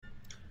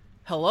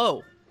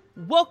Hello,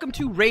 welcome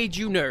to Rage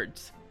You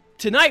Nerds.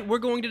 Tonight we're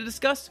going to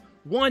discuss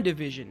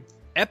WandaVision,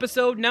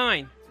 Episode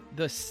 9,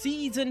 the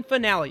season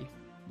finale,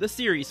 the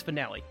series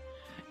finale.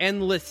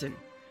 And listen,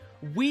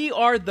 we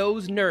are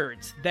those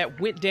nerds that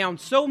went down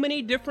so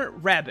many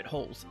different rabbit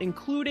holes,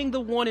 including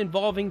the one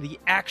involving the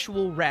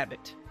actual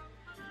rabbit.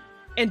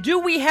 And do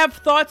we have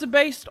thoughts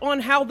based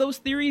on how those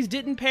theories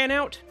didn't pan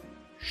out?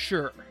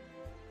 Sure.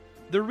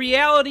 The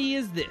reality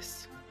is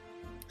this.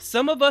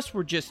 Some of us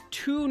were just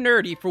too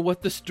nerdy for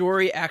what the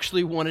story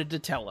actually wanted to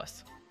tell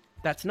us.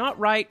 That's not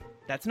right.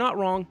 That's not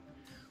wrong.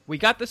 We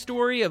got the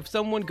story of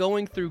someone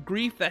going through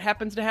grief that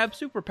happens to have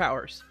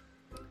superpowers.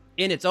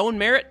 In its own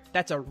merit,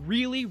 that's a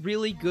really,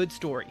 really good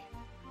story.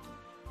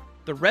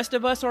 The rest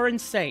of us are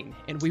insane,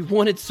 and we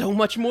wanted so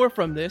much more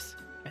from this,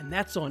 and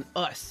that's on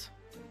us,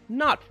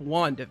 not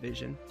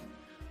WandaVision.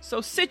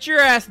 So sit your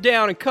ass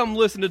down and come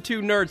listen to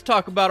two nerds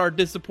talk about our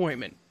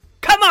disappointment.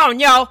 Come on,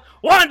 y'all!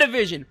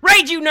 WandaVision!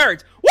 Rage You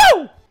Nerds!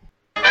 Woo!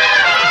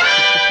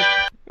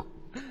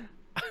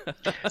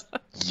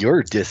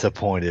 You're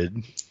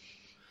disappointed.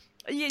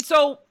 Yeah,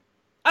 so,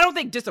 I don't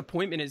think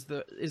disappointment is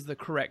the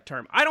correct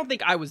term. I don't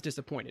think I was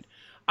disappointed.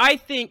 I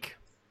think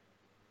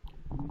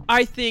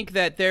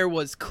that there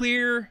was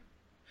clear...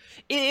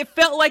 It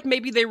felt like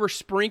maybe they were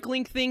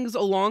sprinkling things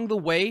along the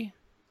way.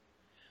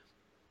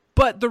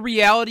 But the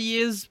reality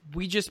is,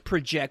 we just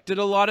projected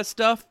a lot of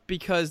stuff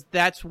because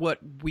that's what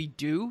we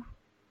do.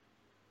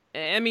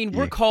 I mean,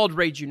 we're called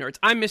Rage You Nerds.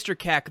 I'm Mr.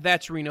 Cack.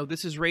 That's Reno.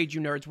 This is Rage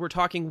You Nerds. We're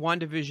talking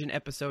WandaVision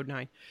Episode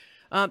 9.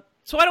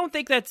 So I don't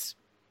think that's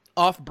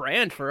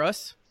off-brand for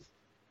us.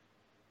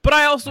 But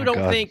I also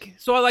don't think...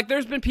 So, like,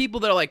 there's been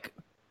people that are like...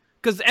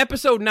 Because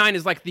Episode 9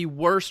 is, like, the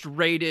worst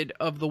rated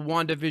of the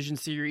WandaVision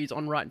series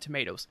on Rotten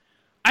Tomatoes.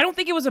 I don't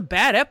think it was a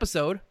bad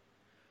episode.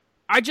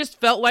 I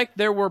just felt like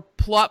there were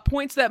plot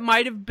points that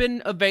might have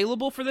been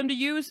available for them to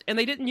use, and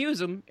they didn't use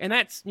them. And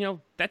that's, you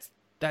know, that's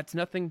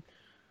nothing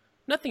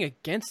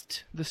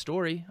against the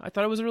story. I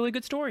thought it was a really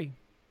good story.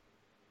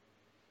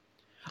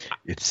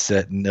 It's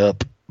setting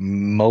up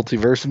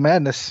multiverse of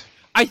madness.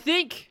 I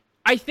think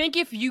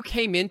if you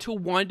came into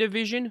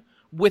WandaVision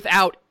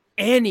without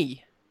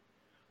any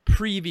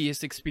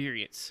previous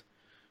experience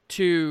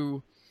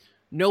to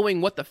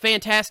knowing what the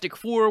Fantastic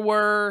Four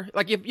were,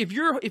 like if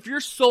your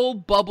sole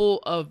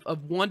bubble of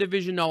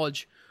WandaVision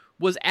knowledge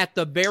was at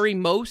the very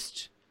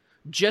most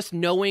just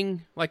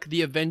knowing like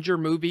the Avenger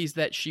movies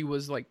that she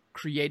was like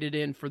created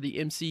in for the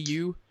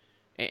MCU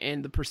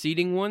and the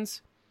preceding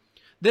ones,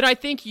 then I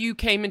think you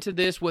came into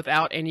this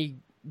without any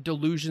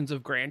delusions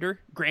of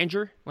grandeur.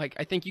 Like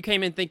I think you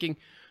came in thinking,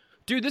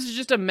 dude, this is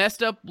just a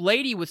messed up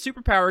lady with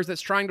superpowers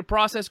that's trying to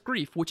process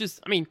grief, which is,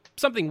 I mean,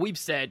 something we've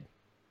said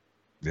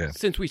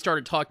since we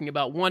started talking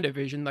about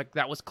WandaVision. Like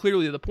that was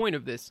clearly the point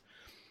of this.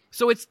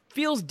 So it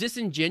feels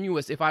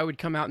disingenuous if I would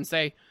come out and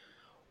say,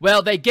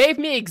 well, they gave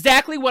me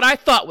exactly what I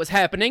thought was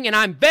happening, and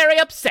I'm very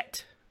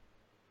upset.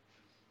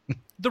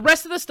 The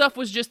rest of the stuff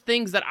was just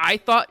things that I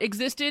thought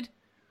existed.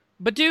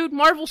 But, dude,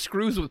 Marvel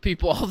screws with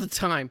people all the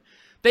time.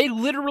 They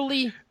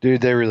literally...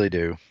 Dude, they really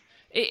do.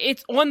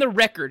 It's on the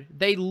record.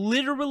 They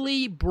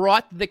literally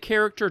brought the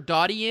character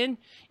Dottie in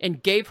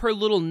and gave her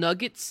little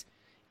nuggets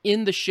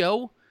in the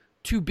show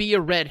to be a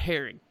red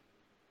herring.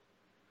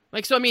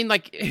 Like, so, I mean,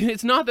 like,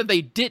 it's not that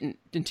they didn't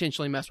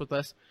intentionally mess with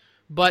us,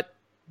 but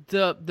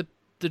the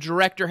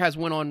director has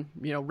went on,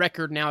 you know,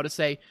 record now to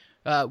say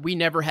we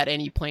never had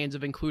any plans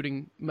of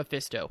including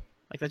Mephisto.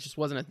 Like that just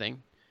wasn't a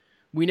thing.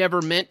 We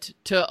never meant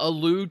to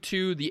allude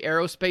to the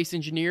aerospace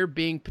engineer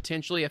being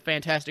potentially a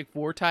Fantastic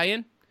Four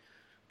tie-in.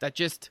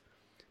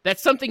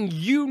 That's something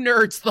you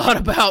nerds thought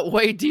about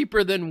way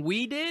deeper than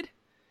we did.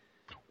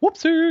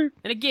 Whoopsie.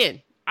 And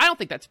again, I don't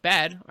think that's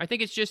bad. I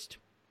think it's just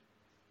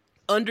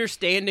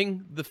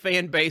understanding the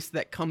fan base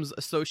that comes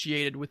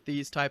associated with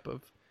these type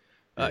of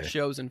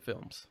shows and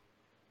films.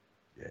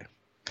 Yeah.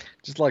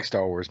 Just like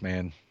Star Wars,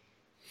 man.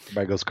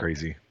 Everybody goes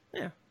crazy.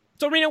 Yeah.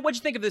 So Reno, what'd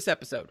you think of this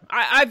episode?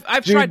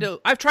 I've tried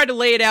to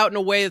lay it out in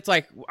a way that's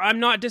like I'm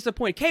not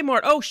disappointed.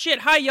 Kmart, oh shit,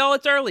 hi y'all,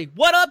 it's early.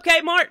 What up,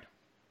 Kmart?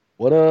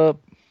 What up?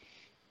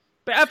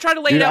 But I've tried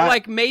to lay it out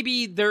like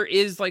maybe there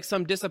is like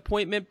some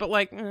disappointment, but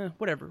like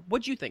whatever.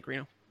 What'd you think,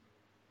 Reno?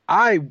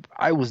 I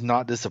was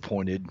not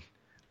disappointed.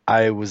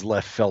 I was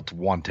felt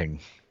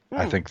wanting.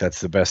 I think that's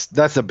the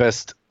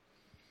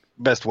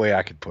best way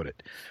I could put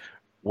it.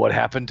 What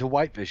happened to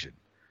White Vision?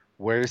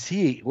 Where's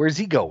he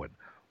going?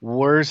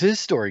 Where's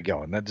his story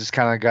going? That just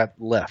kind of got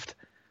left.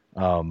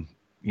 You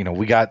know,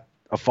 we got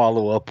a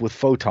follow up with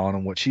Photon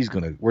and where she's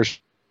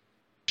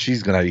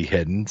gonna be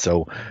heading.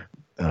 So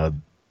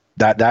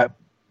that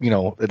you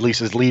know at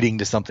least is leading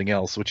to something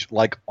else. Which,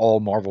 like all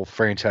Marvel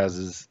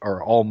franchises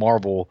or all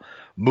Marvel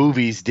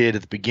movies did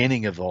at the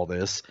beginning of all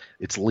this,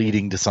 it's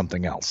leading to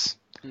something else.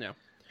 No.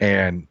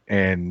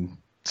 And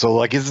so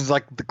like this is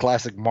like the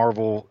classic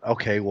Marvel.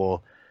 Okay,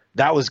 well.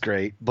 That was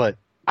great, but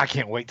I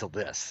can't wait till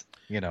this,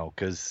 you know,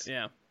 because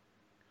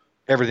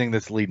everything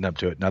that's leading up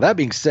to it. Now, that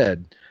being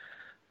said,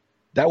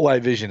 that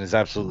White Vision is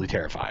absolutely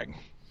terrifying.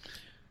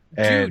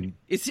 Dude,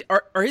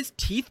 are his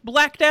teeth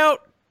blacked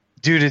out?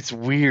 dude, it's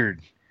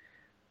weird.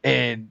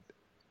 And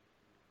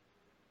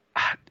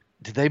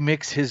did they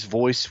mix his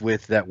voice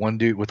with that one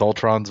dude with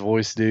Ultron's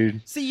voice,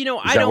 dude? See, you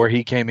know, Is that where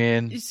he came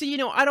in? See, you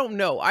know, I don't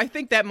know. I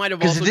think that might have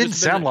Because also it didn't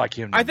just been sound like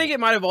him. I think it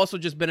might have also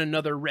just been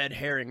another red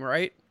herring,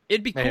 right?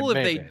 It'd be cool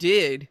if they Maybe.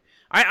 did.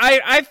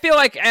 I feel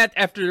like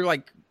after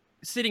like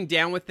sitting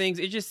down with things,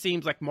 it just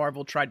seems like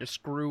Marvel tried to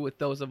screw with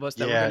those of us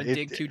that were going to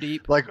dig too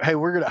deep. Like, hey,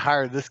 we're going to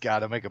hire this guy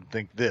to make him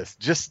think this,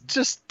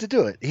 just to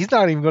do it. He's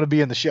not even going to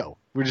be in the show.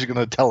 We're just going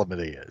to tell him that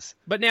he is.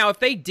 But now, if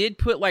they did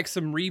put like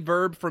some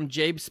reverb from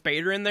James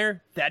Spader in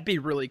there, that'd be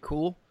really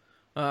cool.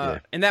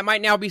 And that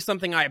might now be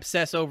something I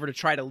obsess over to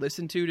try to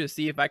listen to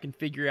see if I can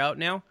figure out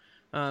now.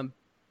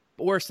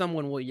 Or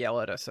someone will yell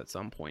at us at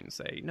some point and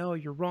say, "No,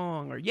 you're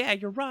wrong," or "Yeah,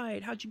 you're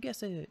right. How'd you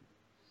guess it?"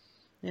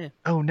 Yeah.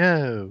 Oh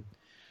no.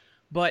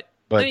 But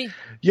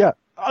yeah,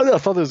 I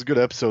thought it was a good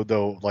episode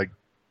though. Like,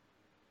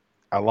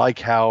 I like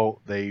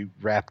how they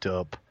wrapped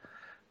up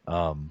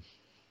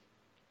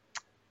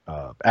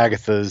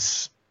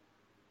Agatha's,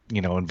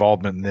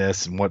 involvement in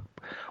this and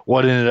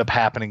what ended up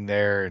happening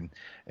there,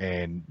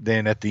 and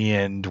then at the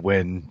end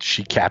when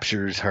she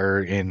captures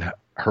her in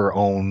her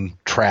own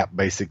trap,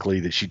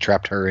 basically, that she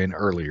trapped her in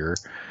earlier.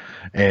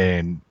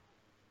 And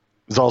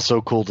it's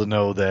also cool to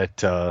know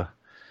that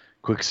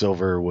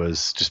Quicksilver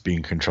was just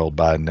being controlled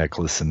by a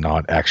necklace and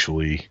not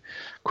actually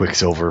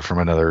Quicksilver from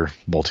another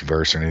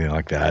multiverse or anything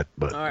like that.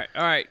 But all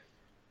right.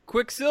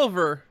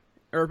 Quicksilver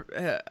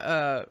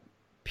or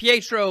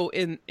Pietro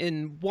in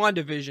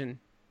WandaVision,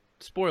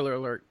 spoiler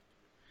alert,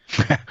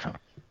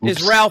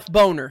 is Ralph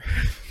Boner.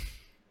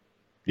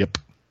 Yep.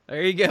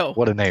 There you go.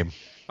 What a name.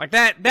 Like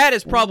that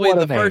is probably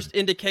the name. first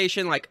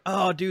indication, like,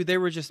 oh, dude, they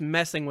were just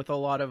messing with a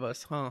lot of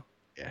us, huh?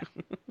 Yeah.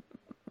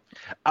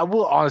 I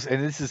will honestly,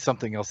 and this is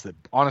something else that,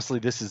 honestly,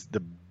 this is the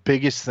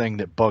biggest thing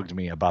that bugged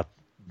me about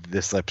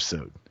this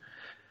episode.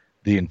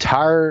 The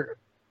entire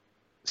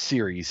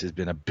series has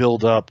been a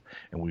build-up,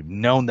 and we've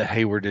known that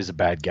Hayward is a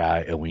bad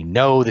guy, and we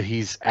know that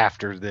he's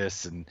after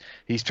this, and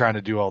he's trying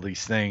to do all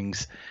these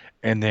things,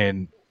 and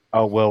then,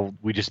 oh, well,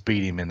 we just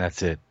beat him, and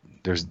that's it.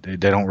 They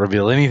don't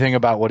reveal anything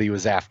about what he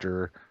was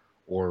after,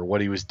 or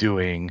what he was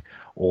doing,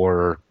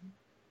 or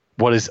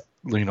what his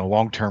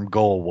long-term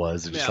goal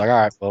was. It's just like,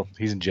 all right, well,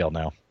 he's in jail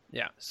now.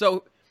 Yeah.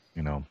 So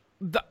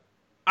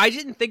I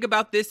didn't think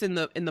about this in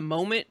the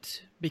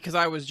moment because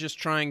I was just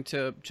trying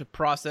to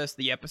process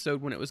the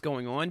episode when it was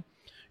going on.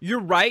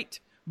 You're right,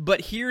 but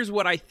here's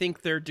what I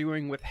think they're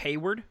doing with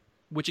Hayward,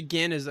 which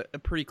again is a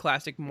pretty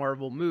classic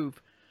Marvel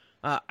move.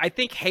 I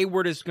think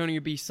Hayward is going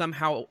to be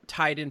somehow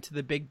tied into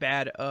the big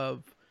bad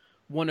of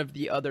one of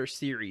the other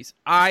series.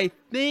 I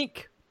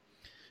think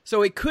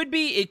so. It could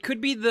be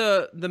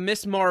the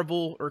Miss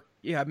Marvel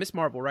Miss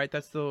Marvel, right?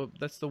 That's the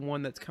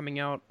one that's coming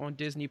out on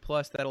Disney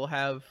Plus that'll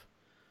have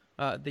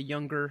the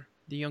younger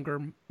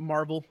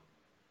Marvel,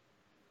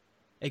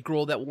 a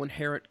girl that will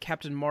inherit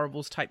Captain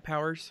Marvel's type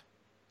powers.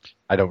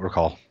 I don't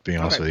recall, being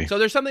honest with you. So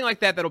there's something like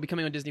that'll be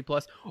coming on Disney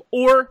Plus,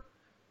 or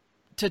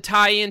to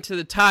tie into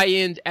the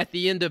tie-in at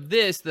the end of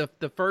this,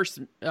 the first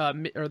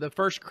or the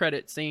first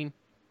credit scene.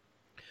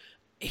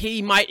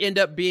 He might end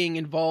up being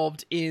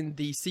involved in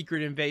the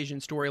Secret Invasion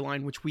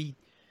storyline,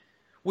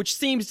 which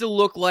seems to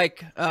look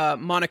like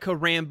Monica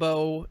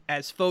Rambeau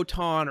as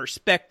Photon or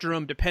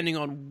Spectrum, depending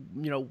on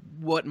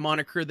what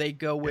moniker they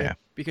go with,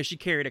 because she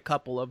carried a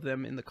couple of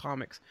them in the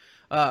comics.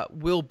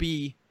 Will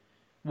be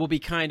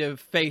kind of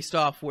faced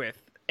off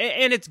with,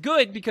 and it's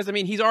good because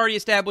he's already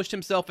established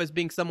himself as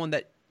being someone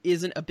that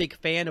isn't a big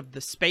fan of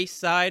the space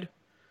side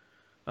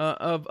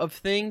of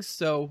things.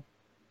 So,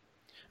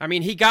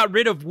 he got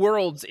rid of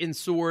worlds in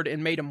Sword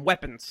and made them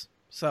weapons.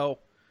 So.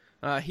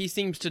 He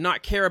seems to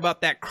not care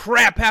about that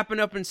crap happening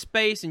up in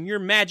space and your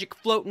magic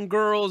floating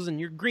girls and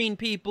your green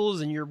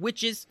peoples and your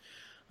witches.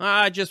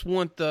 I just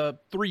want the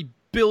 $3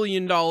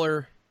 billion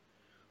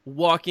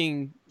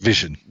walking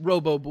Vision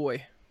Robo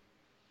Boy.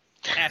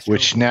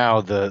 Which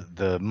now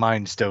the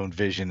Mind Stone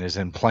Vision has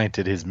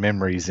implanted his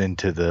memories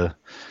into the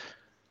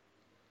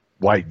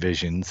White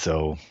Vision,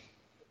 so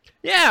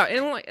yeah,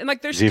 and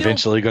there's is he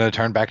eventually going to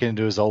turn back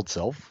into his old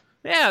self?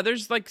 Yeah,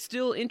 there's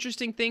still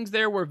interesting things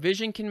there where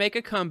Vision can make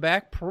a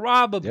comeback.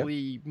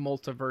 Probably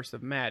Multiverse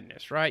of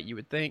Madness, right? You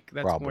would think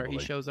that's where he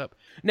shows up.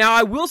 Now,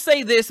 I will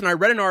say this, and I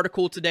read an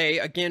article today,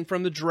 again,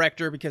 from the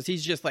director, because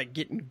he's just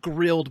getting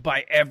grilled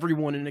by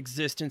everyone in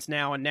existence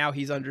now, and now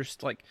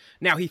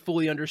now he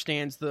fully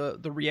understands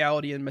the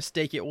reality and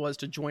mistake it was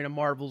to join a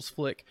Marvel's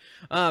flick.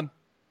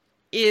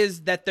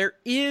 Is that there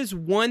is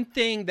one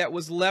thing that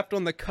was left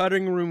on the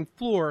cutting room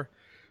floor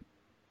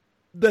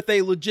that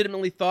they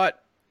legitimately thought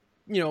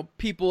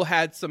people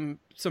had some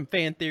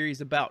fan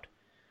theories about.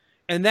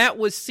 And that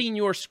was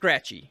Senor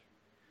Scratchy.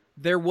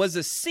 There was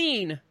a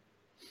scene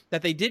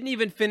that they didn't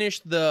even finish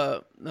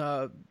the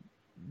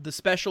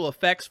special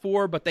effects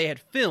for, but they had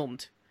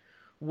filmed,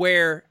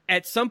 where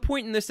at some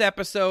point in this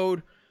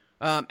episode,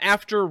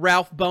 after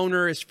Ralph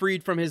Boner is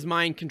freed from his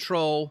mind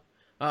control,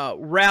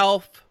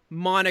 Ralph,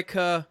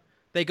 Monica,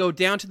 they go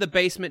down to the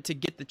basement to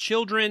get the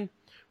children,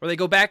 or they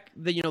go back,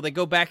 they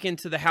go back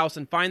into the house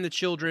and find the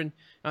children,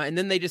 And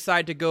then they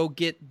decide to go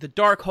get the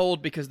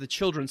Darkhold because the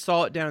children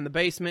saw it down in the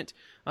basement.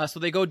 So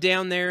they go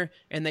down there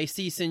and they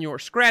see Senor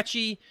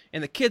Scratchy,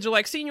 and the kids are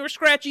like, Senor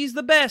Scratchy's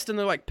the best, and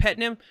they're like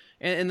petting him,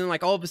 and then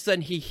like all of a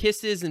sudden he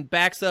hisses and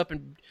backs up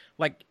and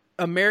like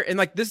and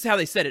like this is how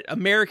they said it,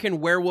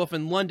 American Werewolf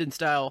in London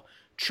style,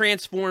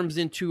 transforms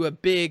into a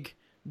big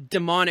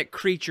demonic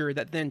creature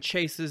that then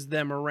chases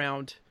them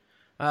around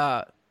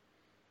out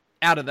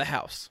of the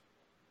house.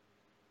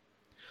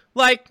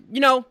 Like,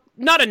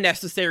 not a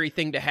necessary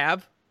thing to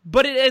have,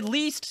 but it at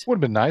least would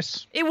have been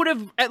nice. It would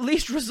have at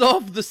least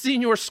resolved the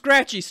Senor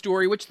Scratchy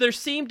story, which there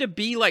seemed to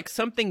be like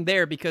something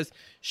there, because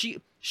she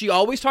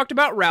always talked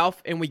about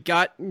Ralph, and we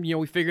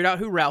figured out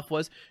who Ralph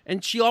was,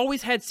 and she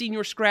always had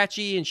Senor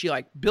Scratchy, and she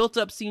like built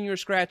up Senor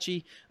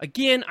Scratchy.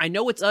 Again, I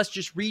know it's us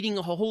just reading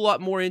a whole lot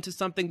more into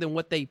something than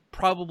what they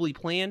probably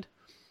planned.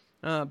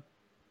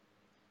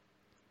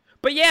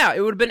 But yeah, it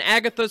would have been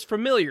Agatha's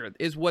familiar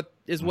is what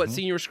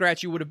Senor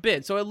Scratchy would have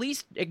been. So at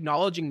least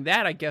acknowledging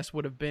that, I guess,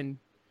 would have been,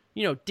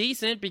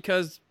 decent,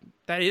 because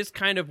that is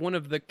kind of one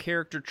of the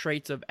character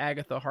traits of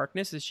Agatha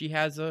Harkness, is she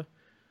has a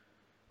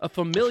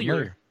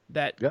familiar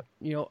that,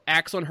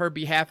 acts on her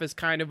behalf as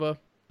kind of a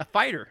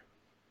fighter.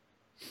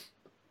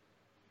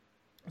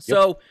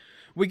 So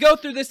we go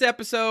through this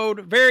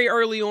episode very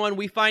early on.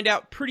 We find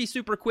out pretty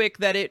super quick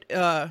that it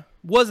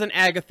wasn't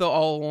Agatha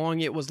all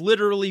along. It was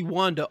literally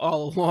Wanda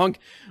all along.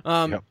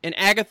 And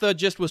Agatha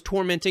just was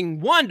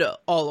tormenting Wanda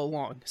all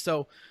along.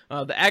 So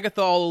the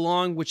Agatha all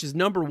along, which is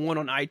 #1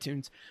 on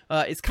iTunes,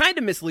 is kind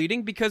of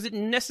misleading because it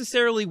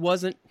necessarily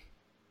wasn't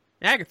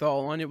Agatha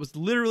all along. It was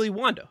literally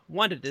Wanda.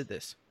 Wanda did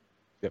this.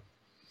 Yep.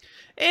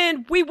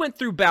 And we went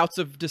through bouts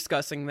of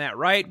discussing that,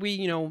 right?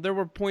 We, there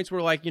were points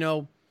where like,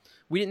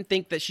 we didn't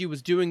think that she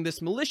was doing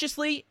this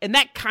maliciously, and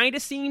that kind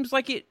of seems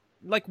like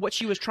what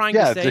she was trying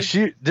to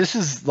say. This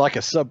is like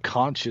a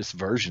subconscious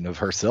version of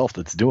herself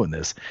that's doing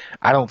this.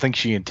 I don't think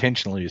she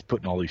intentionally is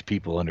putting all these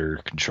people under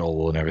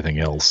control and everything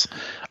else.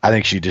 I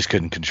think she just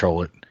couldn't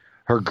control it.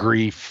 Her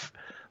grief,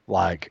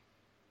 like,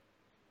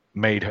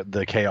 made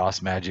the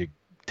chaos magic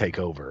take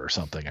over or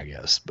something, I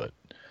guess. But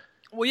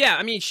well, yeah,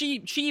 I mean,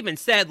 she even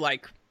said,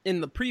 like, in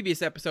the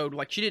previous episode,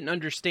 like, she didn't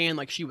understand,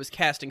 like, she was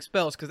casting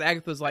spells, because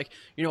Agatha's like,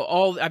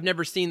 I've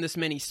never seen this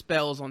many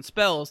spells on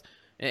spells,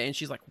 and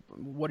she's like,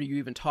 what are you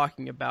even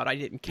talking about? I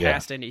didn't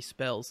cast any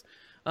spells.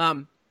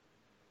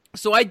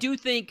 So I do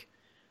think,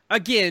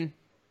 again,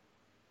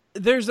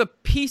 there's a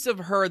piece of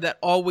her that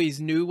always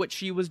knew what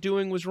she was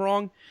doing was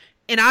wrong,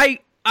 and I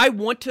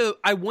want to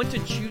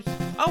choose.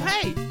 Oh,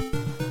 hey,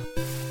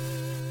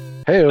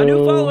 a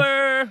new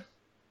follower.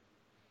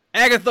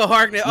 Agatha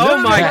Harkness.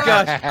 Oh my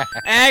gosh.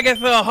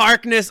 Agatha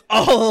Harkness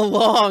all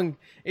along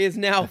is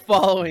now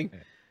following.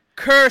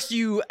 Curse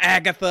you,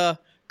 Agatha.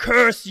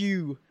 Curse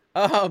you.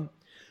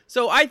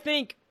 So I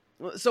think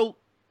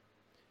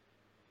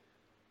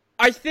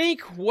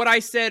what I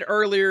said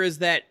earlier is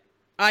that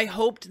I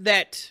hoped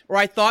that, or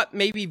I thought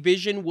maybe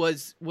Vision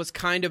was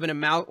kind of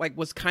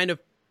was kind of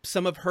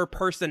some of her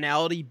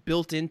personality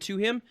built into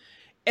him.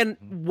 And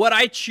what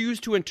I choose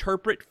to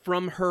interpret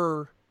from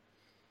her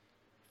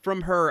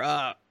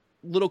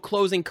little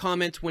closing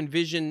comments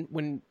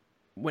when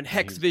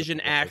Hex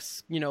Vision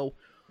asks,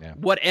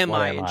 what am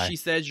I? And she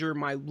says, you're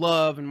my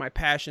love and my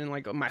passion,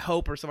 like my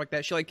hope or something like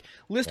that. She like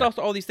lists off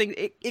all these things.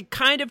 It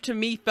kind of to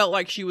me felt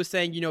like she was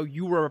saying,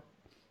 you were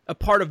a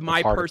part of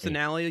my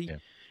personality. Yeah.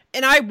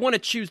 And I want to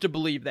choose to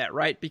believe that,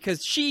 right?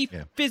 Because she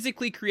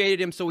physically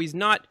created him, so he's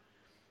not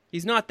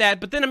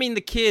that. But then, I mean,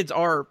 the kids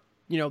are,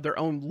 their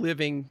own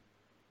living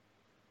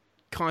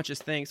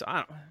conscious thing. So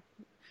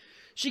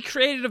she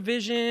created a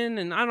vision,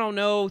 and I don't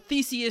know,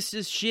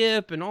 Theseus's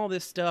ship and all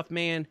this stuff,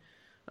 man.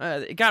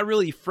 It got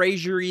really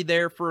Frasier-y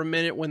there for a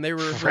minute when they were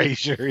when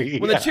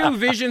the two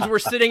visions were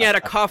sitting at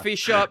a coffee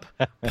shop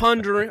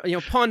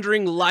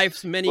pondering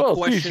life's many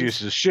questions.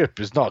 Theseus's ship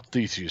is not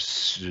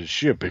Theseus's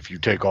ship if you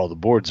take all the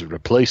boards and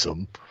replace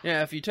them.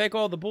 Yeah, if you take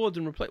all the boards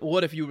and replace,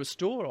 what if you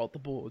restore all the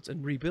boards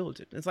and rebuild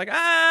it? It's like,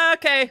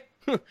 okay.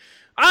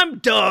 I'm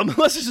dumb.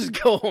 Let's just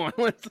go on.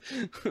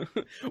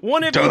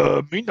 One of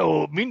you, me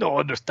no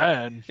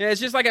understand. Yeah, it's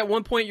just like at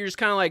one point you're just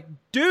kind of like,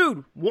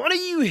 dude, one of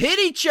you hit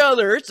each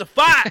other. It's a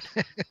fight.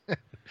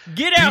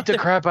 Get out! Beat the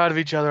crap out of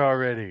each other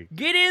already.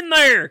 Get in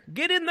there.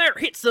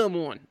 Hit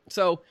someone.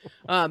 So,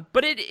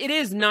 but it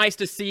is nice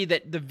to see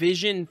that the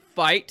Vision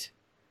fight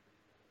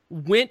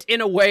went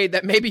in a way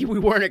that maybe we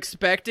weren't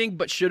expecting,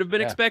 but should have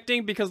been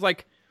expecting, because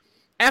like,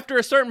 after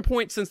a certain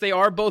point, since they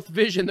are both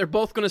Vision, they're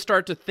both going to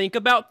start to think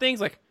about things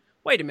like,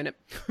 wait a minute,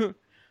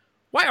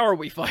 why are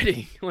we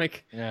fighting?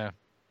 Like,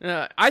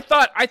 I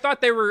thought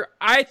they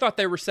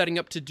were setting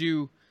up to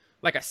do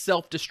like a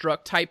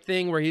self-destruct type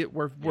thing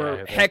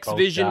where Hex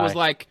Vision was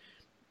like,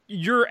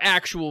 your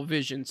actual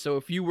Vision. So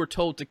if you were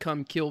told to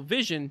come kill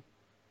Vision,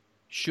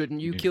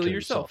 shouldn't you kill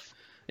yourself?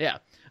 Yeah.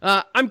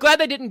 I'm glad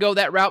they didn't go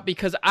that route,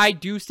 because I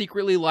do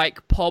secretly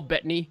like Paul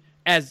Bettany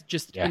as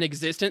just an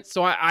existence.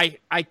 So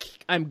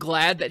I'm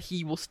glad that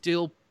he will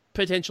still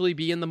potentially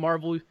be in the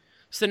Marvel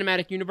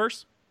Cinematic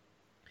Universe.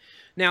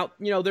 Now,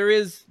 there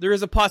is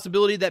a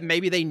possibility that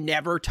maybe they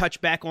never touch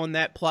back on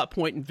that plot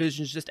point and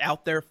Vision's just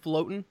out there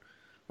floating.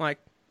 Like,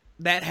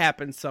 that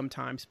happens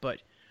sometimes,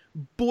 but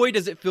boy,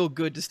 does it feel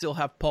good to still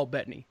have Paul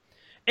Bettany.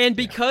 And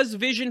because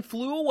Vision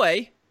flew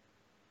away,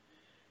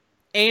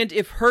 and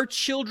if her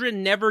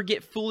children never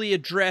get fully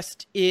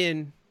addressed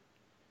in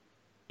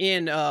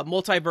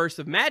Multiverse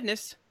of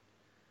Madness,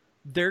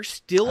 there's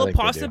still a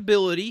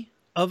possibility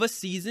of a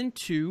season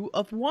 2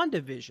 of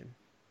WandaVision.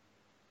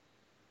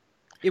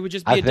 It would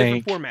just be a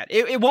different format.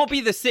 It won't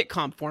be the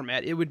sitcom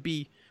format. It would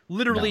be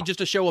literally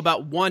just a show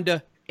about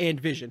Wanda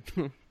and Vision.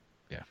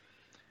 Yeah.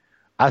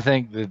 I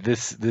think that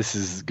this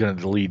is going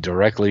to lead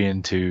directly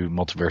into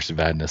Multiverse of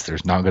Madness.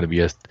 There's not going to be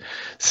a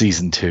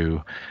season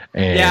 2.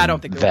 And I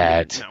don't think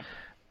that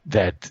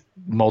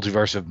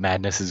Multiverse of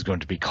Madness is going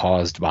to be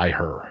caused by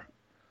her.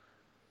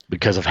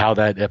 Because of how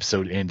that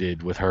episode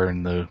ended with her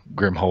and the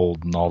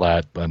Grimhold and all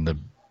that, and the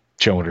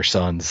showing her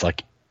sons,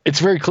 like, it's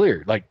very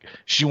clear. Like,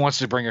 she wants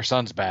to bring her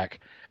sons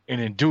back,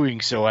 and in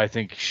doing so, I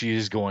think she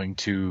is going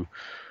to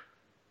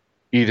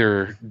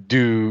either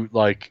do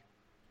like,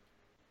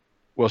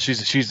 well,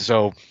 she's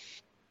so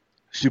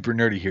super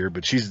nerdy here,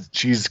 but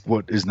she's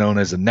what is known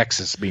as a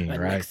Nexus being,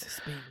 right?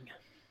 Nexus being.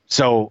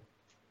 So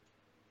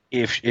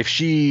if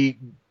she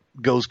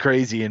goes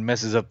crazy and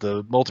messes up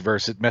the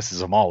multiverse, it messes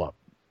them all up.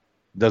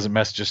 Doesn't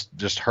mess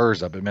just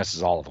hers up, it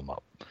messes all of them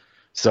up.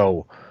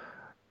 So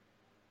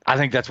I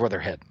think that's where they're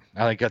heading.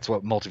 I think that's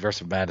what Multiverse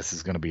of Madness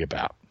is going to be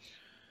about.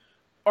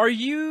 Are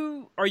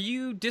you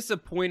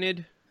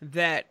disappointed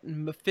that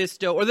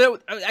Mephisto, or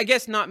that, I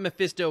guess not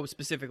Mephisto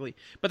specifically,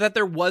 but that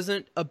there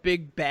wasn't a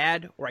big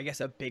bad, or I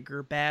guess a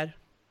bigger bad?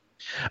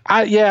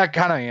 I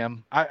kind of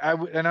am.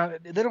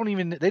 They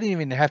didn't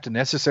even have to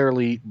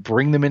necessarily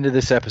bring them into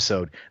this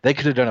episode. They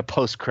could have done a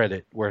post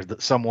credit where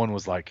someone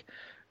was like,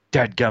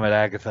 "Dadgummit,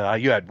 Agatha,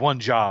 you had one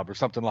job," or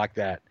something like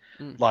that.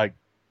 Like,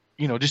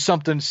 just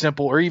something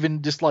simple, or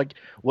even just like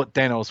what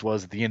Thanos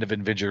was at the end of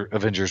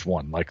Avengers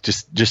 1. Like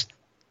just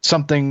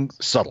something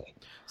subtle.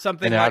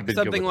 Something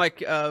like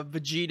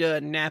Vegeta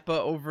and Nappa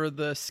over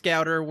the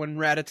Scouter when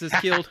Raditz is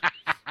killed.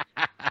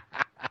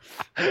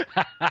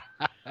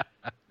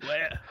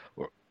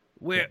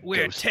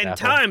 We're 10 Nappa.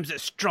 Times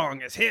as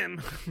strong as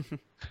him.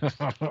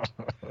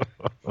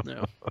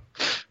 No.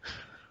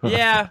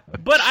 Yeah,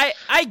 but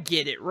I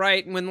get it,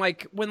 right?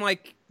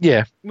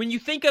 When you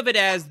think of it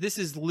as this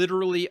is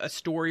literally a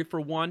story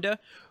for Wanda,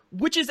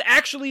 which is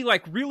actually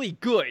like really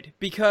good,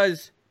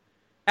 because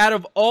out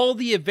of all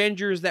the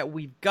Avengers that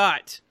we've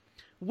got,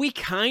 we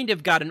kind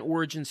of got an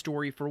origin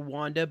story for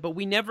Wanda, but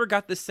we never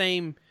got the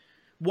same.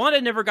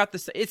 Wanda never got the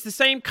same. It's the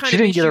same kind of issue.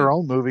 She didn't get her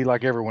own movie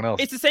like everyone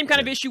else. It's the same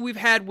kind of issue we've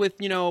had with,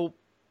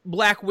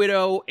 Black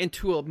Widow, and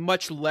to a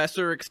much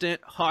lesser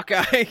extent,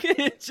 Hawkeye.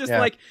 It's just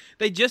like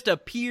they just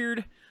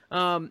appeared.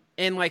 And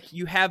like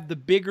you have the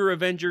bigger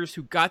Avengers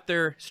who got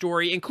their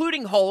story,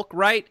 including Hulk,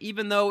 right?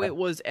 Even though it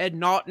was Ed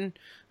Naughton,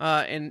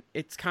 and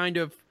it's kind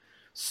of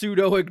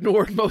pseudo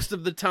ignored most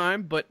of the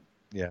time, but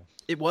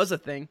it was a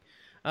thing.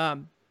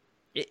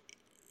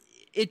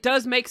 It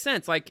does make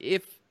sense. Like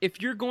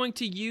if you're going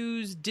to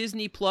use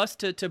Disney Plus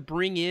to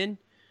bring in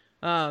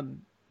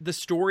the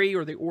story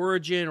or the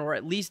origin, or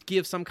at least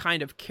give some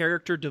kind of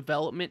character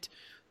development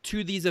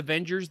to these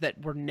Avengers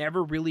that were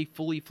never really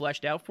fully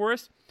fleshed out for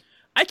us,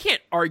 I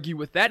can't argue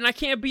with that, and I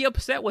can't be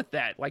upset with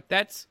that. Like,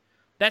 that's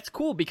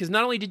cool, because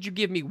not only did you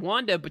give me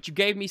Wanda, but you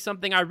gave me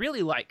something I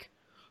really like.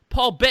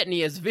 Paul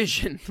Bettany as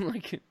Vision.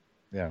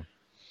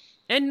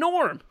 And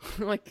Norm.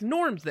 Like,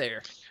 Norm's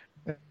there.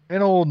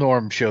 And old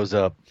Norm shows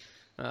up.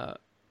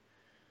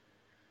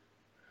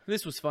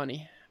 This was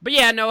funny. But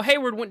yeah, no,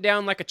 Hayward went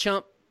down like a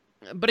chump.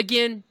 But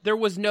again, there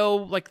was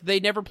they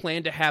never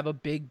planned to have a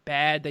big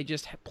bad. They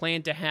just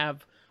planned to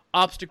have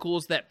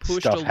obstacles that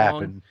pushed Stuff along.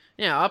 happened.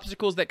 Yeah,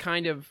 obstacles that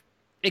kind of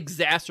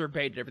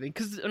exacerbated everything.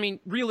 Because, I mean,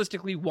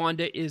 realistically,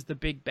 Wanda is the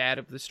big bad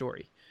of the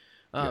story.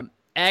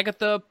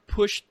 Agatha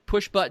pushed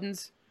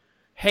buttons.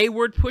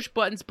 Hayward pushed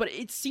buttons, but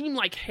it seemed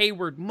like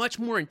Hayward much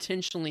more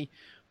intentionally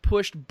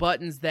pushed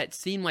buttons that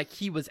seemed like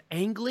he was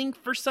angling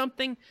for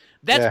something.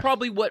 That's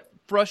probably what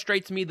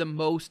frustrates me the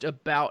most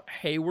about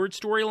Hayward's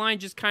storyline,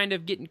 just kind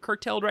of getting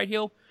curtailed right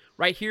here.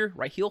 But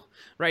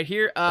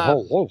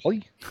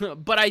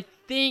I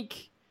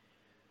think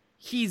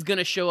he's going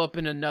to show up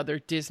in another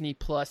Disney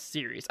Plus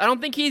series. I don't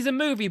think he's a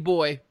movie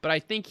boy, but I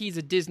think he's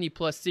a Disney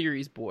Plus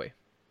series boy.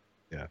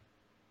 Yeah.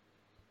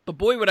 But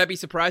boy, would I be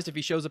surprised if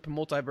he shows up in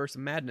Multiverse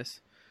of Madness.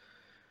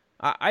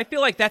 I feel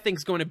like that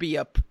thing's going to be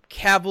a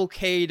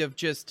cavalcade of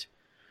just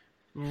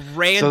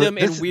random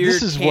and weird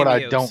This is cameos. what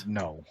I don't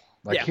know.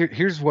 Like,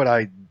 here's what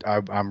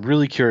I'm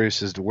really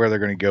curious as to where they're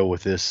going to go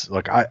with this.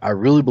 Like, I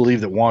really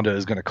believe that Wanda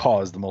is going to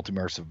cause the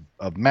Multiverse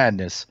of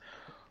Madness,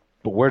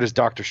 but where does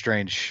Doctor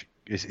Strange...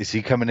 Is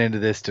he coming into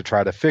this to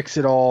try to fix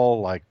it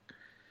all? Like,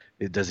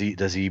 does he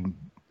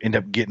end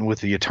up getting with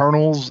the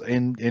Eternals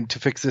and to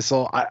fix this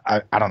all?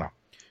 I don't know.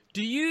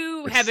 Do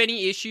you have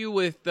any issue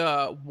with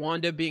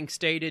Wanda being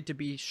stated to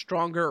be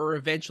stronger, or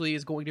eventually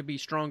is going to be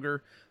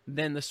stronger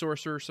than the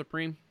Sorcerer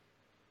Supreme?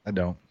 I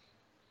don't.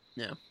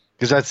 No.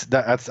 Because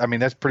that's I mean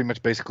that's pretty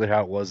much basically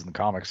how it was in the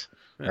comics,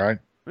 right?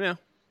 Yeah.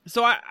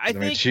 So I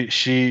mean, think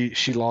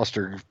she lost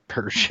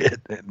her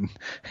shit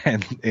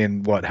and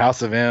in what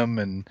House of M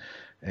and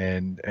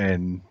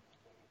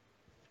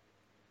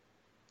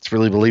it's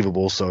really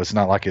believable. So it's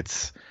not like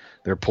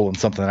they're pulling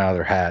something out of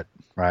their hat,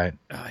 right?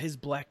 his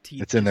black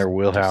teeth. It's in their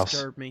wheelhouse.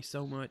 Disturb me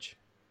so much.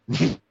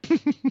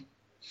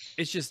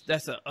 It's just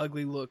that's an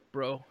ugly look,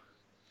 bro.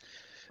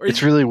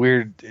 It's really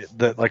weird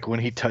that like when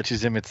he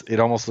touches him, it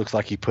almost looks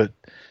like he put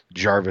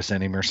Jarvis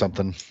in him or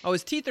something. Oh,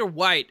 his teeth are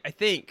white. I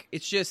think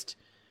it's just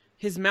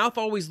his mouth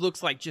always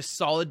looks like just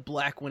solid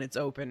black when it's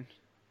open.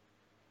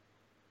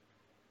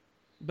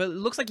 But it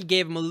looks like he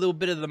gave him a little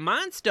bit of the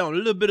Mind Stone, a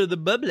little bit of the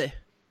bubbly.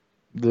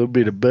 A little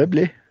bit of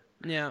bubbly.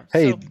 Yeah.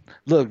 Hey,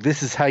 look,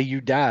 this is how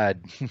you died.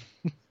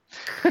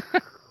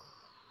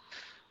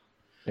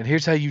 And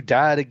here's how you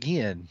died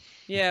again.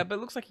 Yeah, but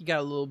it looks like he got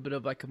a little bit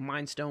of like a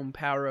Mind Stone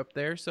power up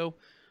there. So,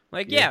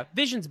 like, yeah,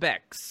 Vision's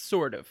back,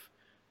 sort of.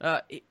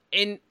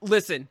 And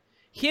listen,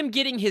 him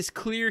getting his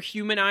clear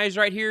human eyes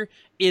right here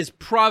is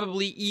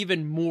probably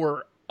even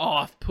more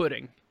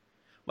off-putting.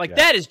 Like,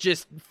 that is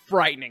just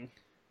frightening.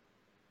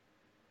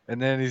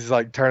 And then he's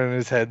like turning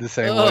his head the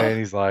same way, and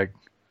he's like,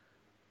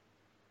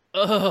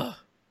 ugh.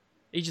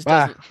 He just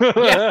bye. doesn't.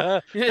 Yeah,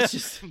 it's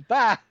just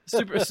bye.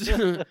 Super. It's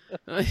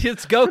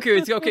Goku.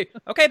 It's Goku.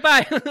 Okay,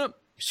 bye.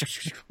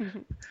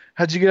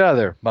 How'd you get out of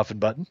there, Muffin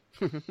Button?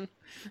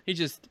 He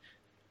just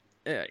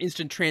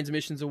instant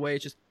transmissions away.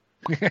 It's just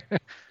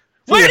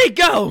where'd he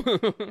go?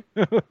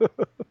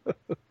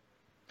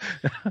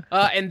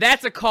 And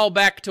that's a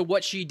callback to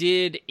what she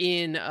did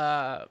in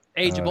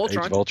Age of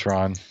Ultron. Age of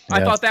Ultron.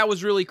 I thought that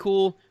was really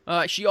cool.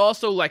 She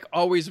also like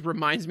always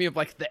reminds me of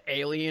like the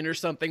Alien or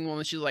something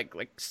when she like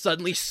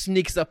suddenly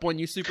sneaks up on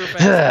you super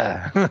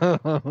fast.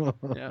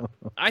 Yeah.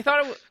 I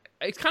thought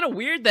it's kind of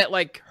weird that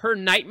like her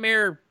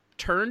nightmare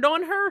turned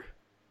on her.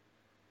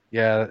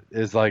 Yeah,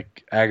 it's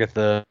like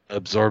Agatha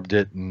absorbed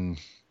it and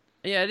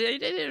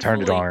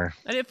turned it on her.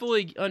 I didn't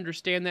fully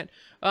understand that.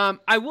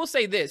 I will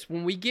say this: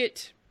 when we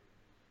get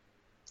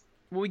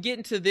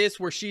into this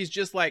where she's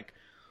just like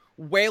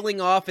wailing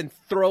off and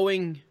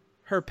throwing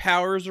her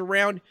powers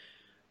around,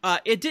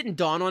 it didn't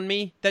dawn on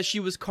me that she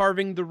was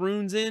carving the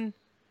runes in,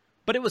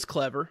 but it was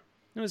clever.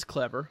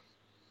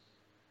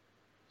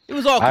 It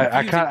was all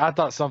confusing. I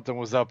thought something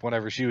was up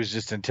whenever she was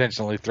just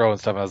intentionally throwing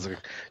stuff. I was like,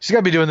 she's got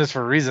to be doing this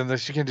for a reason.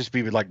 She can't just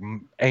be like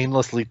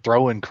aimlessly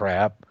throwing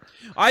crap.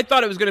 I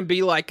thought it was going to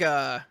be like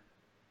I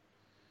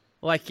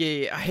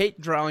hate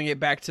drawing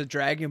it back to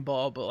Dragon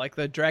Ball, but like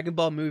the Dragon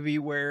Ball movie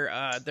where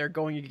they're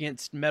going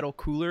against Metal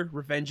Cooler,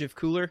 Revenge of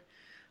Cooler.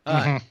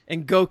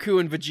 And Goku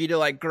and Vegeta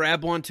like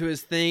grab onto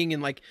his thing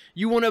and like,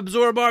 you want to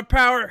absorb our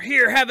power?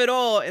 Here, have it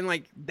all. And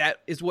like that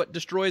is what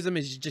destroys him,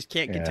 is you just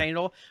can't contain it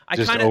all.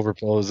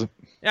 Overflows it.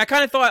 I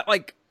kind of thought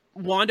like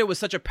Wanda was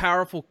such a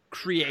powerful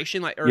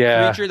creation, like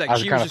creature, that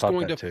she was just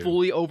going to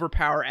fully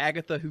overpower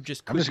Agatha, who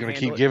just couldn't. I'm just going to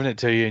keep giving it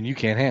to you, and you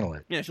can't handle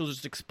it. Yeah, she'll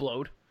just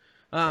explode.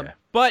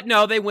 But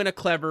no, they went a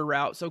clever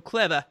route. So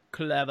clever.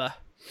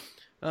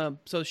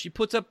 So she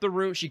puts up the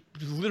rune. She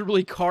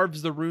literally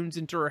carves the runes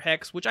into her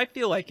hex, which I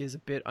feel like is a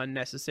bit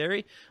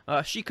unnecessary.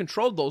 She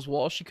controlled those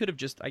walls. She could have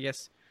just, I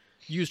guess,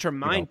 used her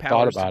mind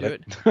powers to do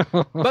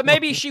it. But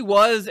maybe she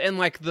was, and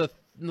like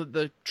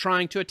the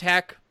trying to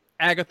attack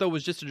Agatha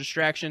was just a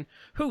distraction.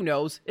 Who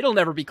knows? It'll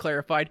never be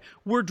clarified.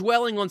 We're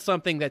dwelling on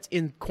something that's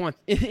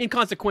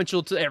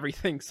inconsequential to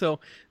everything.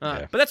 So,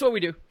 but that's what we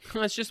do.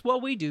 That's just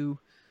what we do.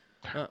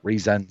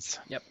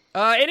 Reasons. Yep.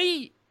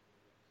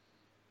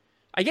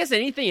 I guess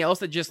anything else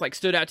that just like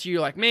stood out to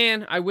you, like,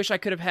 man, I wish I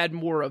could have had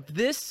more of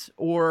this,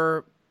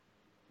 or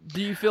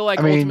do you feel like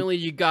ultimately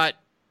you got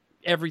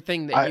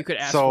everything that you could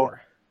ask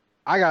for?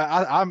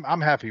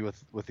 I'm happy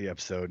with the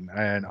episode,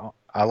 and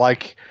I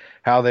like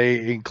how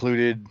they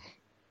included,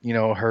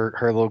 her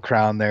little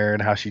crown there,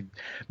 and how she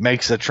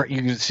makes you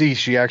can see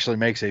she actually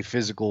makes a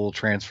physical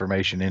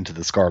transformation into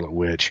the Scarlet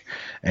Witch,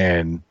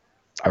 and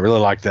I really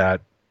like that.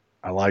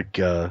 I like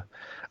the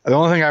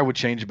only thing I would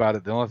change about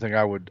it, the only thing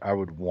I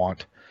would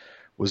want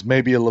was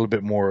maybe a little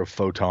bit more of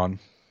Photon.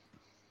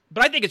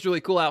 But I think it's a really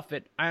cool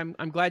outfit. I'm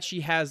glad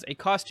she has a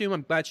costume.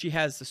 I'm glad she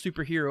has the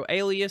superhero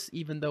alias,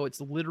 even though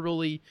it's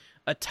literally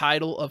a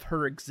title of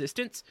her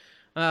existence.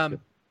 But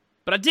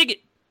I dig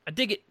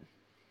it.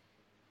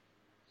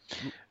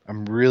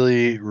 I'm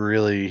really,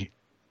 really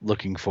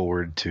looking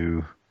forward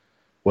to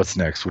what's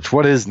next.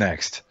 What is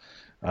next?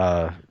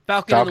 Falcon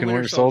and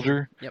Winter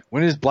Soldier. Yep.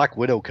 When is Black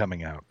Widow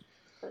coming out?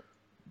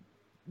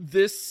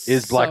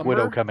 Black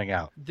Widow coming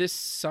out this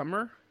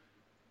summer?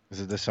 Is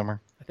it this summer?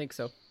 I think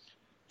so.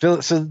 So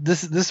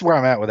this is where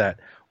I'm at with that.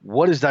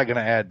 What is that going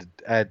to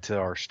add to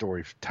our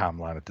story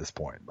timeline at this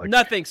point? Like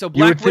nothing. So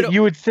Black Widow.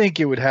 You would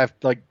think it would have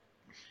like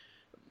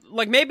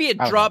maybe it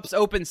drops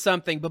open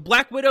something, but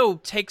Black Widow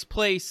takes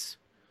place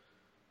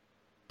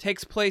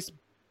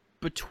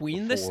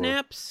between the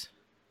snaps,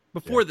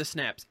 before the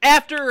snaps.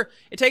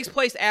 It takes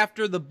place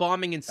after the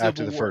bombing in Civil War.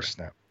 After the first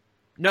snap.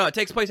 No, it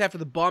takes place after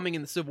the bombing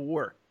in the Civil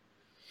War.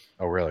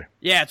 Oh, really?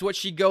 Yeah, it's what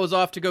she goes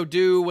off to go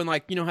do when,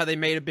 like, you know how they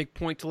made a big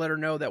point to let her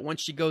know that once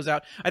she goes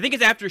out, I think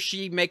it's after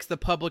she makes the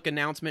public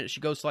announcement,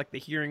 she goes to, like, the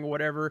hearing or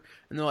whatever,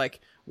 and they're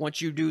like,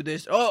 once you do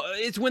this,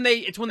 it's when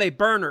they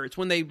burn her. It's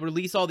when they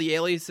release all the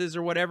aliases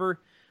or whatever.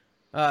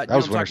 That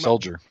was Winter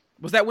Soldier.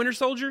 Was that Winter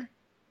Soldier?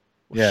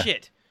 Well, yeah.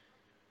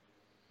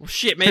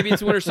 Shit, maybe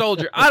it's Winter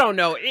Soldier. I don't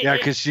know. Yeah,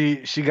 because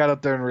she got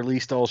up there and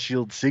released all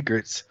S.H.I.E.L.D.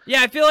 secrets.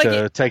 Yeah, I feel like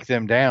to take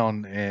them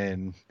down,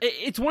 and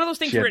it's one of those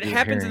things where it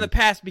happens in the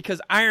past because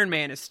Iron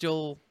Man is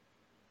still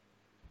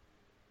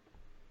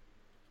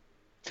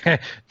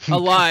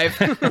alive.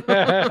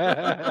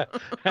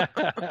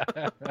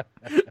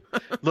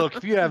 Look,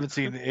 if you haven't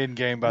seen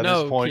Endgame by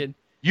this point, kid.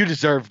 You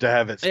deserve to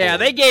have it spoiled. Yeah,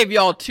 they gave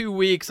y'all 2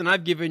 weeks, and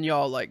I've given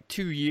y'all like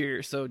 2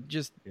 years, so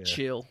just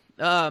chill.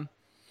 But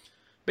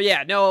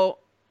yeah, no.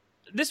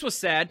 This was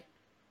sad.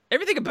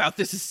 Everything about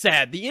this is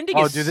sad. The ending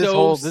is this so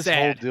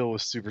whole deal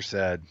was super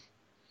sad.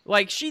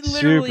 Like, she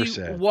literally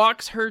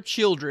walks her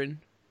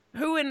children,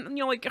 who in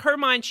like her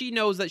mind, she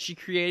knows that she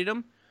created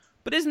them.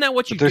 But isn't that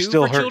what you do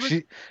for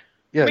children?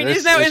 I mean,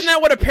 isn't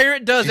that what a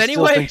parent does anyway? She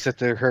still thinks that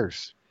they're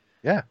hers.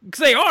 Yeah. Because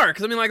they are.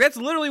 Because, I mean, like, that's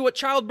literally what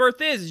childbirth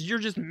is. You're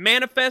just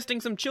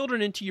manifesting some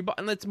children into your body.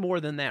 And that's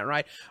more than that,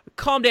 right?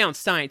 Calm down,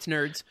 science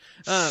nerds.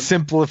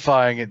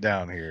 Simplifying it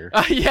down here.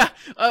 Yeah.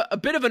 A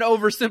bit of an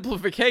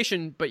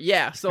oversimplification, but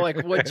yeah. So,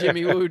 like, what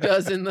Jimmy Woo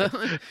does in the...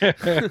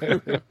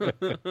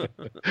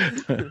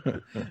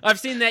 I've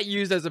seen that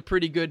used as a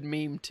pretty good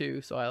meme,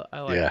 too. So I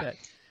like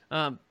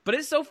that. But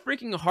it's so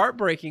freaking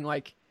heartbreaking.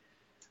 Like,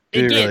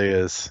 it really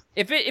is.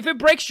 If it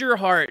breaks your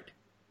heart...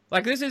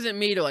 Like, this isn't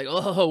me to, like,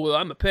 oh, well,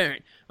 I'm a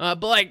parent.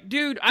 But, like,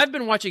 dude, I've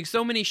been watching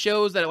so many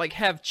shows that, like,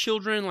 have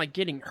children, like,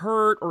 getting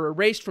hurt or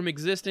erased from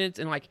existence.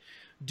 And, like,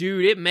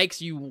 dude, it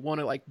makes you want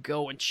to, like,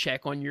 go and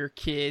check on your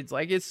kids.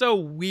 Like, it's so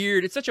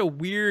weird. It's such a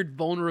weird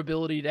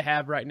vulnerability to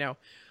have right now.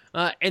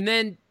 And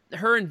then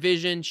her and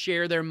Vision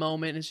share their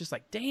moment. And it's just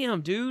like,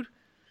 damn, dude.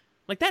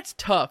 Like, that's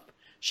tough.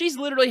 She's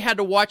literally had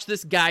to watch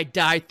this guy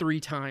die 3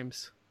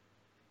 times.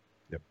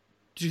 Yep.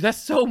 Dude, that's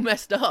so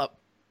messed up.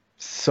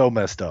 So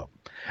messed up.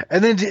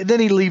 And then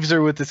he leaves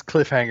her with this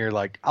cliffhanger,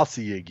 like, I'll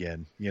see you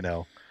again, you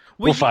know.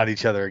 We'll find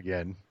each other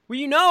again. Well,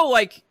 you know,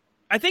 like,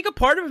 I think a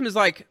part of him is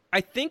like,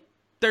 I think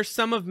there's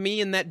some of me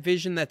in that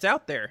Vision that's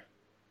out there.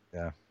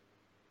 Yeah.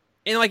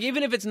 And, like,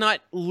 even if it's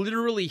not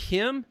literally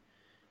him,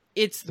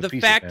 it's the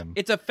fact,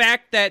 it's a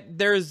fact that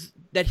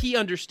that he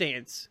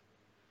understands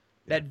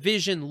that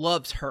Vision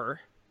loves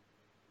her.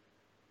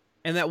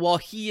 And that while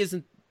he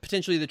isn't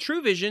potentially the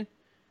true Vision,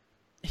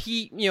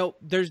 he, you know,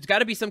 there's got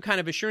to be some kind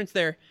of assurance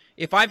there.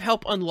 If I've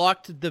helped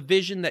unlock the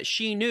Vision that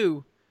she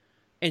knew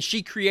and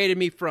she created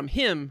me from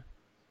him,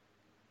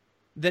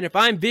 then if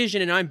I'm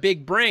Vision and I'm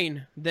Big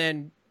Brain,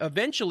 then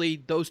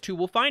eventually those two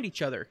will find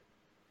each other.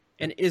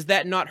 And is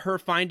that not her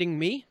finding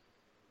me?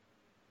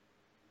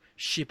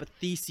 Ship of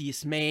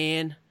Theseus,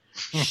 man.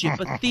 Ship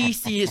of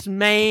Theseus,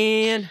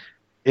 man.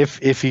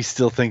 If he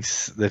still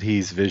thinks that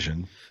he's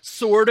Vision.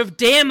 Sword of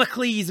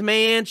Damocles,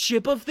 man.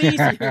 Ship of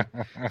Theseus.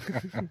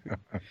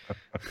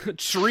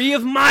 Tree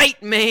of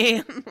Might,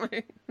 man.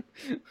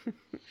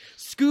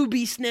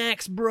 Scooby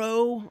snacks,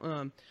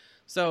 bro.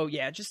 So,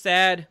 yeah, just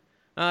sad.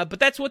 But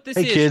that's what this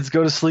is. Hey, kids,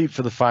 go to sleep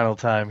for the final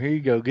time. Here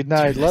you go. Good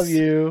night. Love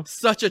you.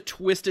 Such a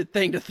twisted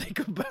thing to think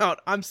about.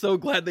 I'm so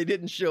glad they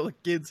didn't show the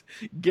kids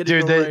getting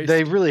erased. Dude,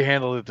 they really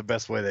handled it the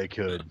best way they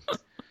could.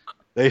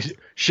 They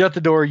shut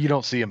the door. You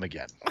don't see them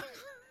again.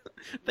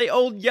 They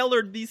old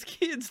yellered these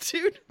kids,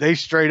 dude. They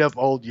straight up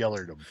old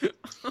yellered them.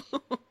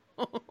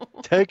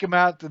 Take them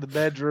out to the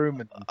bedroom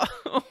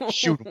and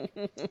shoot them.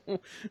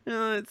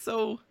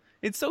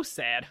 It's so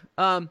sad.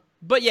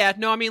 But yeah,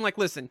 no, I mean, like,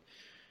 listen.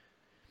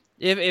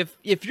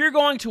 If you're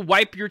going to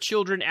wipe your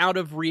children out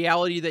of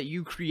reality that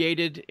you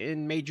created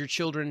and made your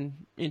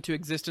children into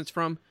existence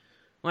from,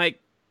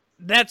 like,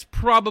 that's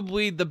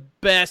probably the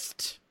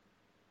best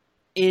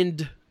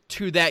end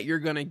to that you're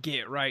gonna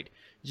get, right?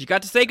 You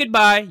got to say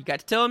goodbye. You got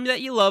to tell them that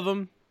you love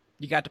them.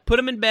 You got to put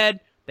them in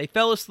bed. They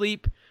fell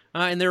asleep,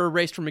 and they're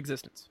erased from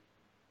existence.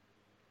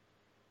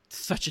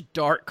 Such a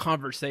dark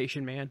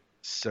conversation, man.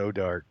 So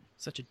dark.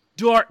 Such a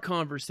dark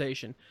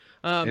conversation.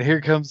 And here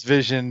comes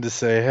Vision to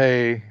say,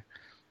 hey,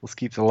 let's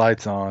keep the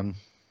lights on.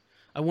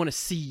 I want to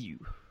see you.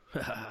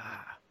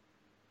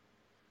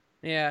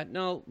 Yeah,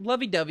 no,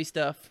 lovey-dovey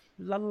stuff.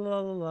 La la la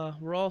la la.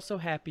 We're all so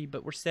happy,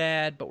 but we're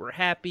sad, but we're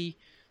happy.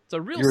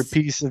 You're a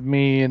piece of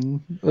me,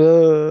 and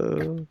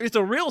it's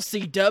a real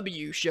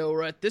CW show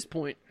right at this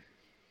point.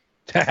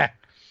 It's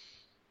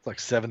like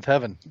Seventh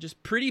Heaven.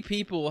 Just pretty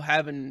people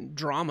having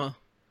drama.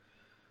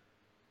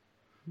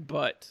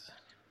 But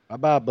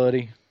bye,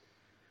 buddy.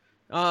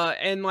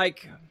 And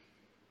like,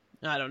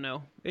 I don't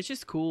know. It's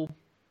just cool.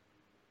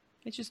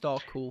 It's just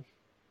all cool.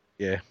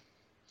 Yeah.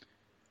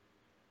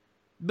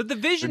 But the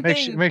Vision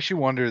thing makes you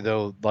wonder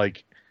though,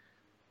 like.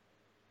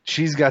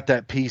 She's got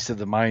that piece of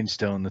the Mind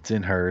Stone that's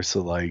in her,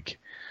 so like,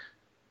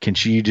 can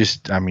she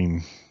just? I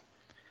mean,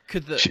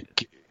 could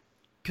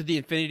the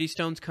Infinity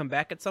Stones come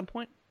back at some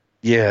point?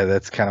 Yeah,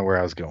 that's kind of where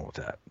I was going with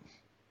that.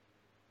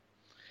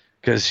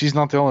 Because she's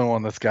not the only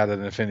one that's got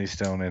an Infinity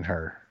Stone in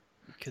her.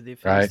 Could the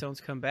Infinity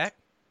Stones come back?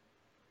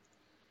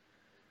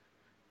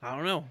 I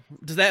don't know.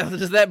 Does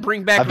that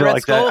bring back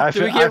Red Skull?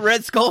 Do we get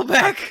Red Skull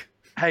back?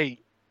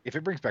 Hey, if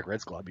it brings back Red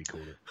Skull, that'd be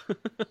cool.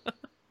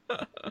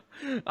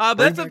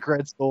 Bring back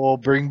Red Skull,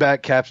 bring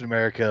back Captain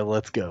America.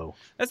 Let's go.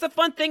 That's the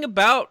fun thing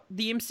about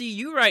the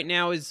MCU right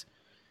now is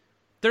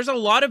there's a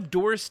lot of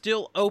doors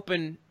still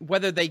open,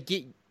 whether they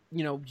get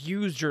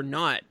used or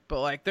not.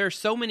 But like, there's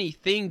so many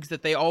things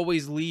that they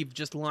always leave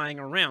just lying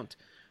around.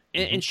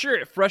 And sure,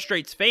 it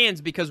frustrates fans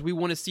because we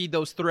want to see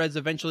those threads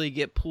eventually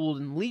get pulled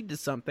and lead to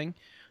something.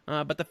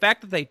 But the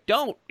fact that they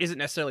don't isn't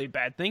necessarily a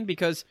bad thing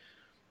because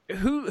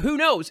who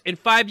knows? In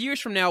 5 years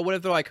from now, what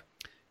if they're like,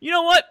 you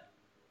know what?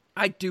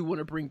 I do want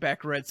to bring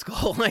back Red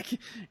Skull. Like,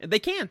 they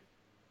can.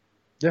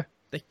 Yeah.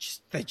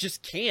 They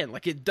just can.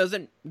 Like, it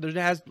doesn't.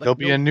 There'll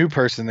be a new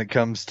person that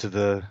comes to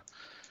the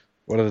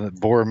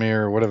Boromir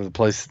or whatever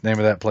the name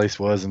of that place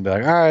was, and be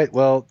like, all right,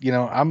 well,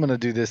 I'm gonna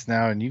do this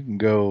now, and you can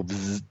go.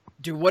 Bzz.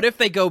 Dude, what if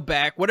they go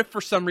back? What if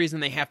for some reason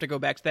they have to go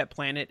back to that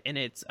planet and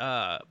it's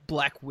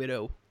Black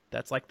Widow?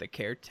 That's like the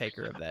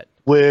caretaker of that.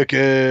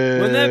 Wicked.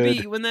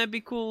 Wouldn't that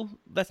be cool?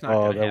 That's not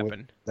gonna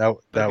happen.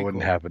 That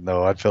wouldn't happen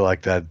though. I'd feel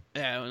like that.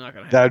 Yeah, not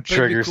gonna happen. That'd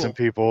trigger some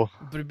people.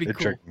 But it'd be cool.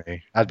 Trigger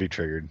me. I'd be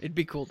triggered. It'd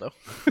be cool though.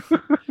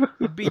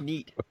 It'd be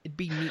neat.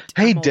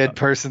 Hey, dead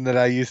person that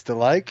I used to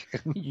like.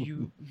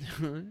 You,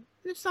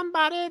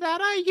 somebody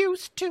that I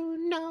used to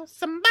know.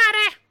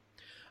 Somebody.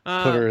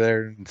 Put her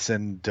there and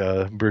send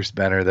Bruce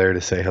Banner there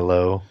to say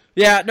hello.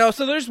 Yeah, no.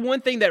 So there's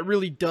one thing that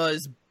really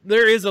does.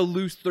 There is a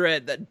loose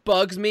thread that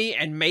bugs me,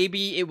 and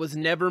maybe it was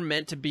never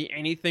meant to be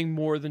anything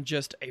more than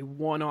just a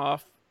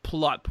one-off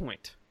plot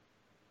point.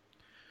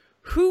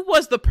 Who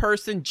was the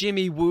person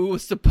Jimmy Woo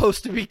was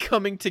supposed to be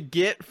coming to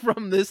get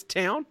from this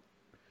town?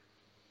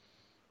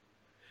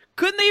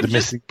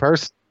 Missing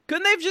person?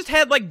 Couldn't they have just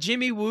had like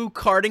Jimmy Woo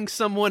carting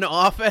someone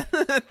off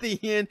at the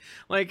end?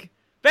 Like,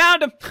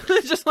 found him.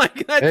 Just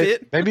like, that's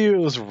it. Maybe it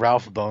was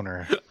Ralph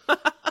Boner.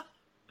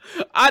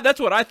 That's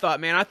what I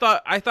thought, man. I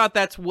thought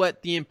that's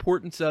what the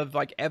importance of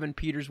like Evan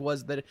Peters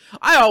was. That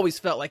I always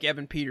felt like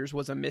Evan Peters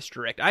was a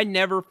misdirect. I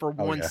never for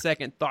one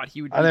second thought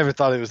he would. I never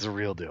thought it was the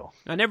real deal.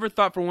 I never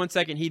thought for one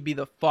second he'd be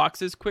the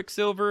Fox's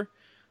Quicksilver.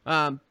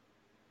 But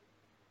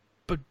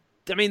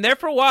I mean, there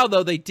for a while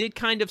though, they did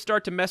kind of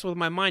start to mess with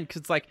my mind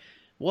because it's like,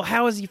 well,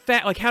 how is he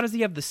fat? Like, how does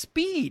he have the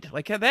speed?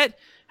 Like that?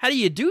 How do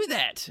you do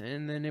that?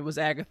 And then it was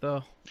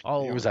Agatha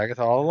all. It was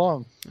Agatha all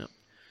along. Yep.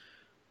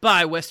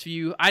 Bye,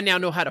 Westview. I now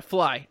know how to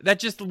fly.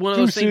 That's just one of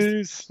those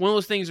things. One of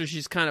those things where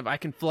she's kind of, I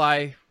can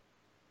fly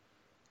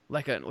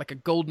like a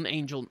golden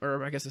angel,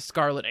 or I guess a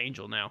scarlet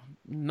angel. Now,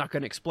 I'm not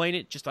going to explain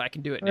it. Just I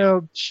can do it now.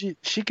 Well,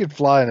 she could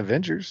fly in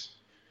Avengers.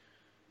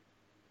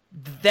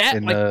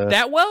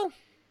 That well?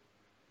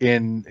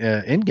 In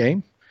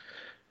Endgame,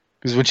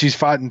 because when she's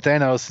fighting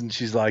Thanos and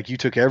she's like, "You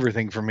took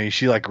everything from me,"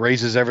 she like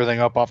raises everything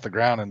up off the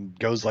ground and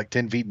goes like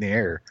 10 feet in the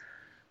air.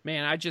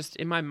 Man,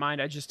 in my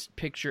mind, I just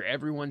picture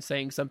everyone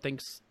saying something,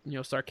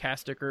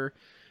 sarcastic or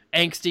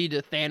angsty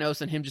to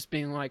Thanos and him just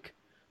being like,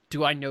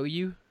 "Do I know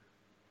you?"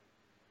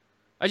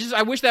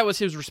 I wish that was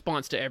his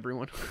response to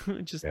everyone.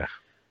 Yeah.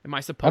 Am I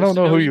supposed to I don't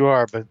know who you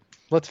are, but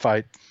let's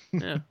fight.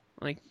 Yeah.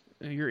 Like,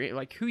 you're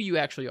like, who you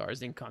actually are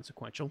is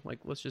inconsequential. Like,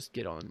 let's just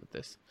get on with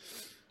this.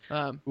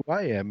 Who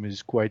I am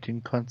is quite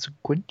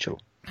inconsequential.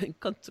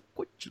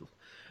 Inconsequential.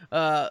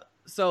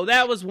 So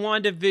that was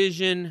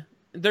WandaVision.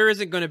 There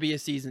isn't going to be a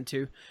season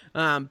 2.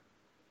 No.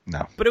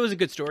 But it was a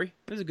good story.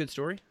 It was a good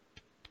story.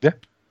 Yeah.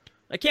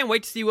 I can't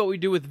wait to see what we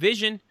do with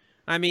Vision.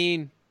 I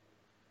mean,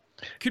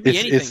 could be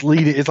anything. It's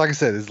leading. It's like I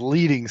said, it's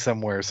leading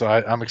somewhere. So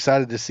I'm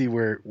excited to see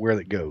where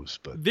it goes.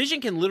 But Vision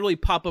can literally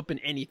pop up in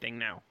anything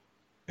now.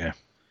 Yeah.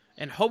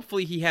 And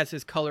hopefully he has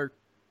his color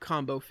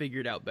combo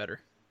figured out better.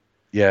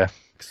 Yeah.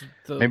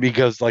 Maybe he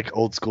goes like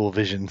old school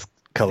Vision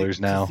colors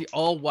now. The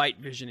all white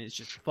Vision is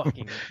just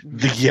fucking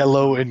the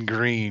yellow and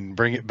green.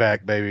 Bring it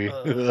back, baby.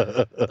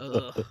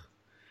 But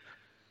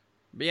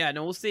yeah,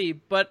 no, we'll see.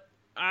 But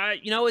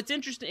it's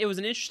interesting. It was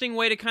an interesting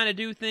way to kind of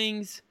do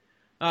things.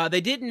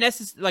 They didn't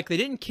they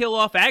didn't kill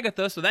off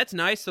Agatha, so that's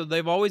nice. So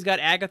they've always got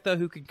Agatha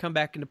who can come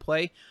back into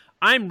play.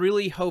 I'm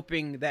really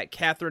hoping that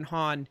Catherine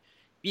Hahn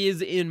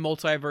is in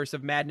Multiverse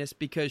of Madness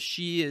because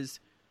she is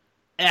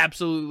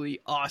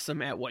absolutely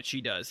awesome at what she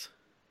does.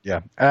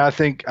 Yeah, and I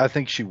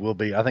think she will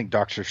be. I think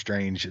Doctor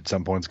Strange at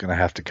some point is going to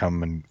have to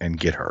come and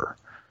get her.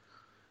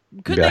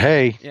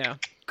 Hey. Yeah.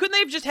 Couldn't they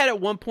have just had at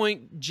one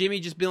point Jimmy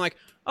just being like,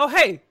 "Oh,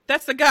 hey,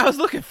 that's the guy I was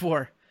looking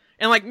for,"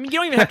 and like you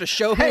don't even have to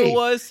show who it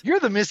was. You're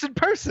the missing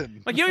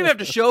person. Like you don't even have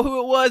to show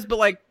who it was, but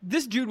like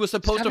this dude was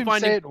supposed to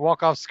find it.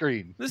 Walk off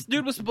screen. This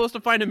dude was supposed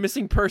to find a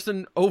missing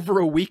person over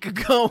a week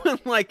ago,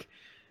 and like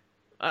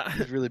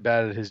he's really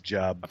bad at his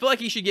job. I feel like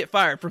he should get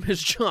fired from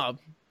his job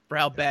for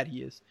how bad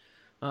he is.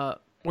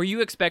 Were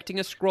you expecting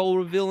a scroll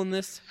reveal in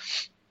this?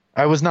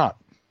 I was not.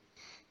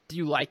 Do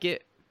you like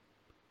it?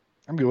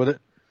 I'm good with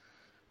it.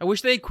 I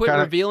wish they'd quit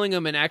revealing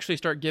them and actually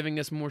start giving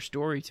us more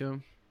story to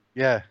them.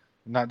 Yeah,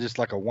 not just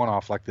like a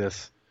one-off like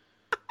this.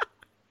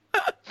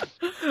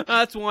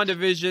 That's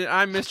WandaVision.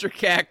 I'm Mr.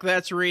 Cack.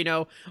 That's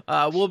Reno.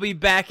 We'll be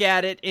back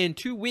at it in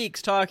 2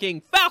 weeks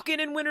talking Falcon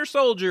and Winter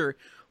Soldier.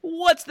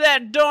 What's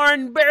that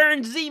darn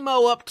Baron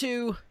Zemo up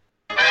to?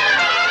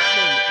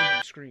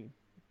 Screen.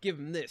 Give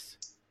him this.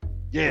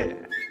 Yeah.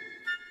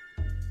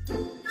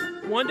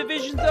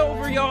 WandaVision's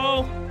over,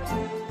 y'all.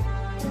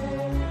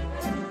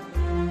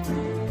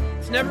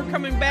 It's never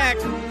coming back.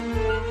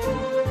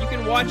 You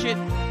can watch it,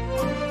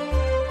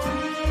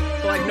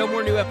 but like no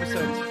more new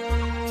episodes.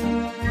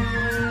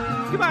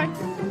 Goodbye.